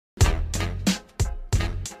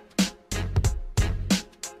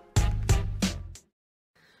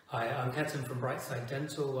Hi, I'm Ketan from Brightside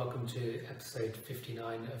Dental. Welcome to episode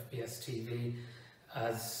 59 of BSTV.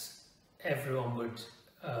 As everyone would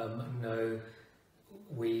know,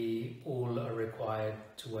 we all are required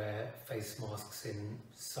to wear face masks in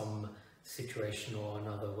some situation or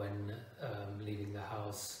another when leaving the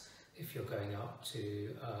house, if you're going out to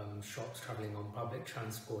shops, travelling on public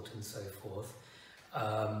transport and so forth.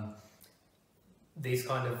 These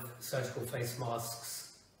kind of surgical face masks,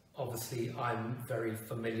 obviously I'm very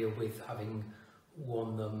familiar with, having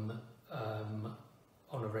worn them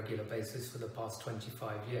on a regular basis for the past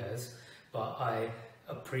 25 years, but I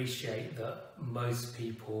appreciate that most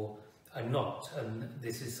people are not, and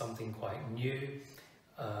this is something quite new.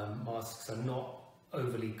 Masks are not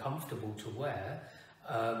overly comfortable to wear,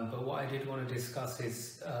 but what I did want to discuss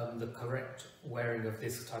is the correct wearing of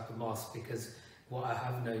this type of mask, because what I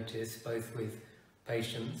have noticed, both with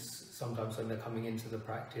patients, sometimes when they're coming into the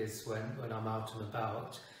practice, when I'm out and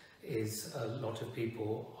about, is a lot of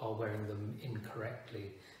people are wearing them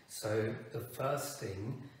incorrectly. So the first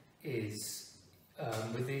thing is,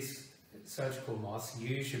 with these surgical masks,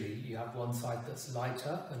 usually you have one side that's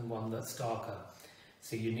lighter and one that's darker.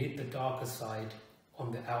 So you need the darker side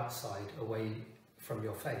on the outside, away from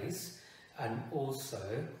your face, and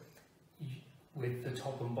also with the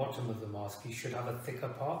top and bottom of the mask, you should have a thicker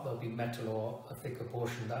part. There'll be metal or a thicker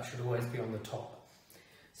portion that should always be on the top.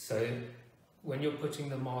 So when you're putting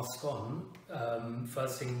the mask on,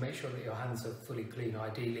 first thing, make sure that your hands are fully clean.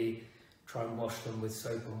 Ideally, try and wash them with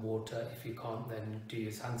soap and water. If you can't, then do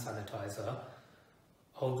use hand sanitizer.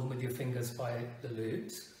 Hold them with your fingers by the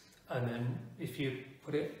loops, and then if you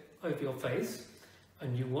put it over your face,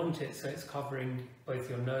 and you want it so it's covering both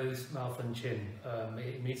your nose, mouth and chin.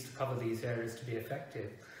 It needs to cover these areas to be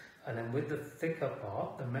effective. And then with the thicker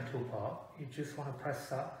part, the metal part, you just want to press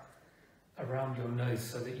that around your nose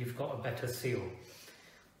so that you've got a better seal.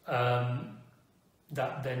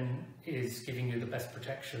 That then is giving you the best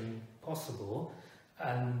protection possible.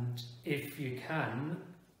 And if you can,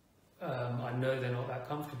 I know they're not that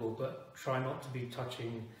comfortable, but try not to be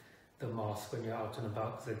touching the mask when you're out and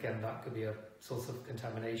about, because again, that could be a source of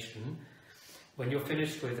contamination. When you're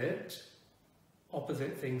finished with it,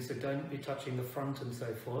 opposite things, so don't be touching the front and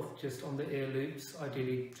so forth, just on the ear loops,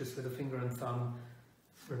 ideally just with a finger and thumb,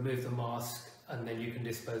 remove the mask, and then you can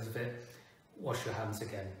dispose of it, wash your hands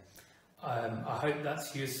again. I hope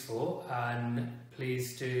that's useful, and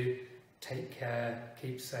please do take care,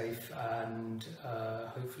 keep safe, and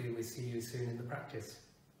hopefully we see you soon in the practice.